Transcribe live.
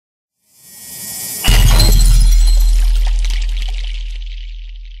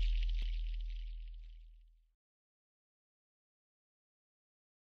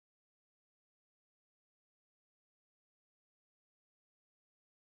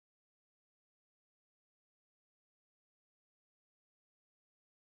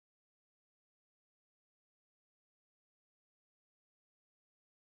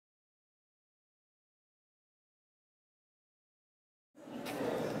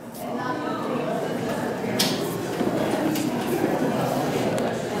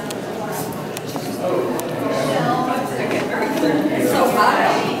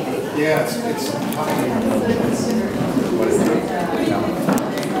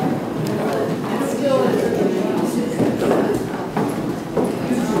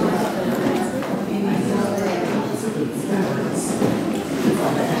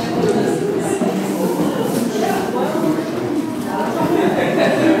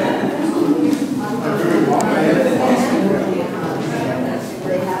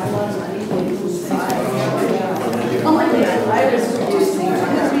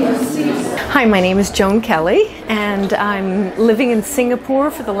my name is Joan Kelly, and I'm living in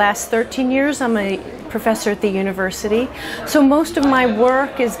Singapore for the last 13 years. I'm a professor at the university. So most of my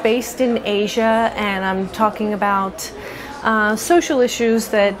work is based in Asia, and I'm talking about social issues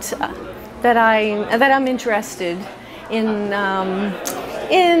that I'm interested in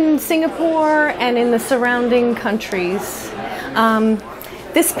Singapore and in the surrounding countries.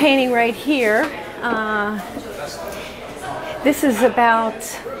 This painting right here, this is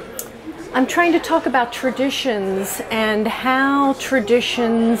about, I'm trying to talk about traditions and how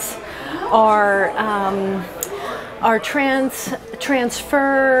traditions are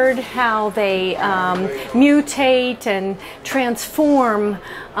transferred, how they mutate and transform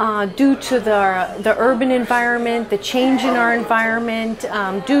due to the urban environment, the change in our environment,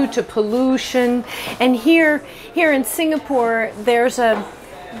 due to pollution. And here in Singapore, there's a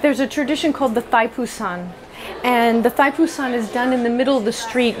tradition called the Thai Pusan. And the Thai Pusan is done in the middle of the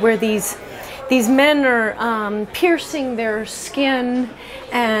street, where these men are piercing their skin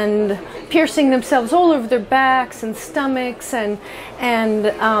and piercing themselves all over their backs and stomachs, and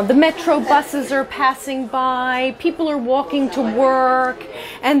the metro buses are passing by, people are walking to work,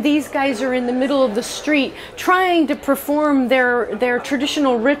 and these guys are in the middle of the street trying to perform their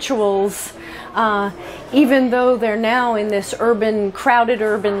traditional rituals, even though they're now in this crowded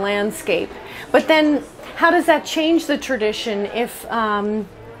urban landscape. But then, how does that change the tradition if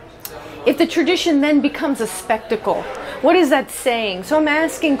the tradition then becomes a spectacle? What is that saying? So I'm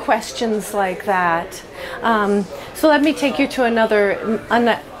asking questions like that. So let me take you to another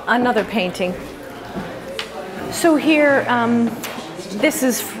painting. So here, this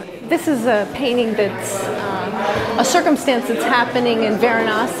is a painting that's a circumstance that's happening in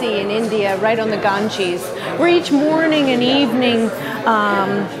Varanasi in India, right on the Ganges, where each morning and evening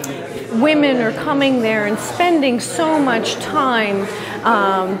women are coming there and spending so much time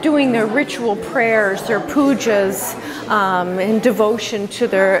doing their ritual prayers, their pujas, in devotion to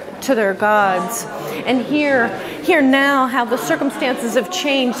their gods. And here now, how the circumstances have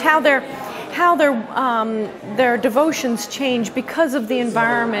changed, how their devotions change because of the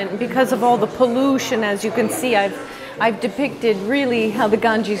environment, because of all the pollution. As you can see, I've depicted really how the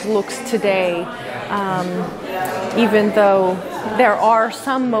Ganges looks today, even though there are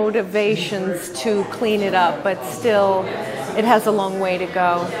some motivations to clean it up, but still it has a long way to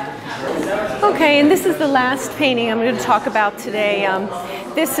go. Okay, and this is the last painting I'm going to talk about today.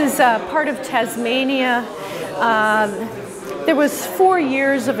 This is part of Tasmania. There was 4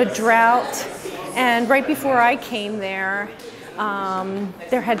 years of a drought, and right before I came there,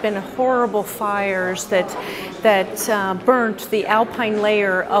 there had been horrible fires that burnt the alpine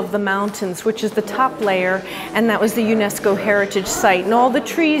layer of the mountains, which is the top layer, and that was the UNESCO Heritage Site. And all the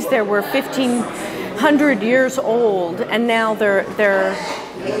trees there were 1,500 years old, and now they're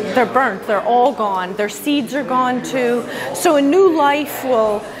burnt. They're all gone. Their seeds are gone too. So a new life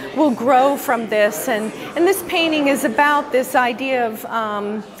will grow from this. And this painting is about this idea of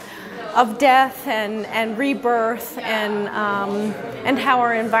death and rebirth, and how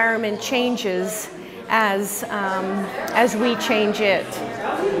our environment changes as we change it.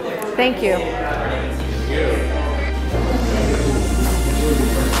 Thank you.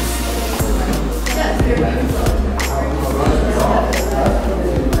 Thank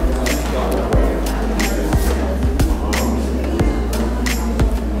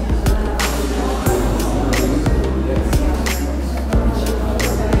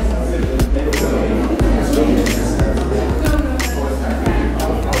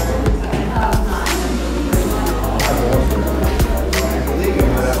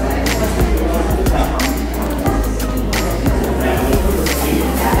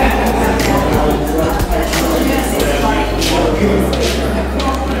you.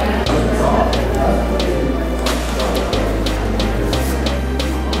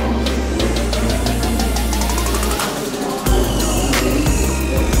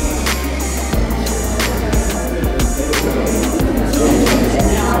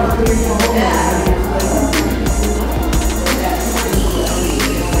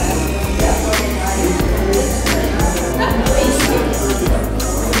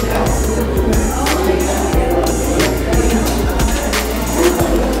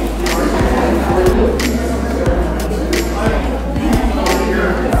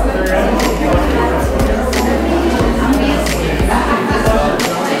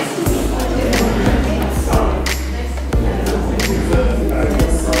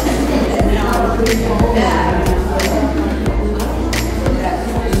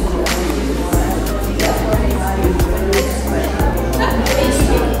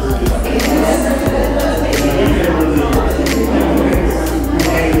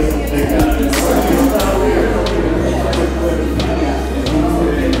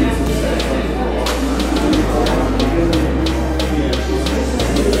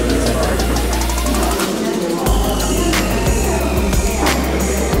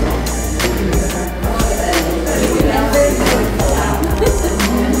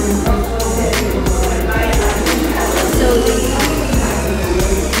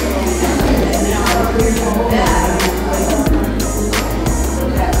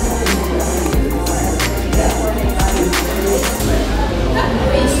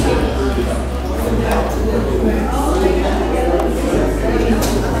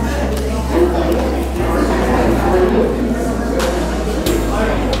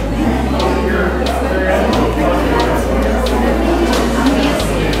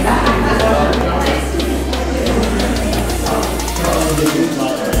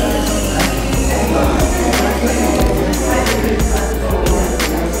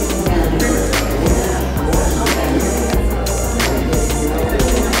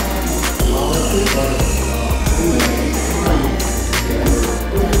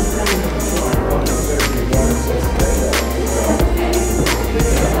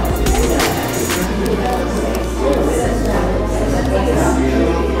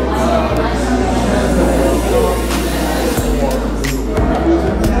 you.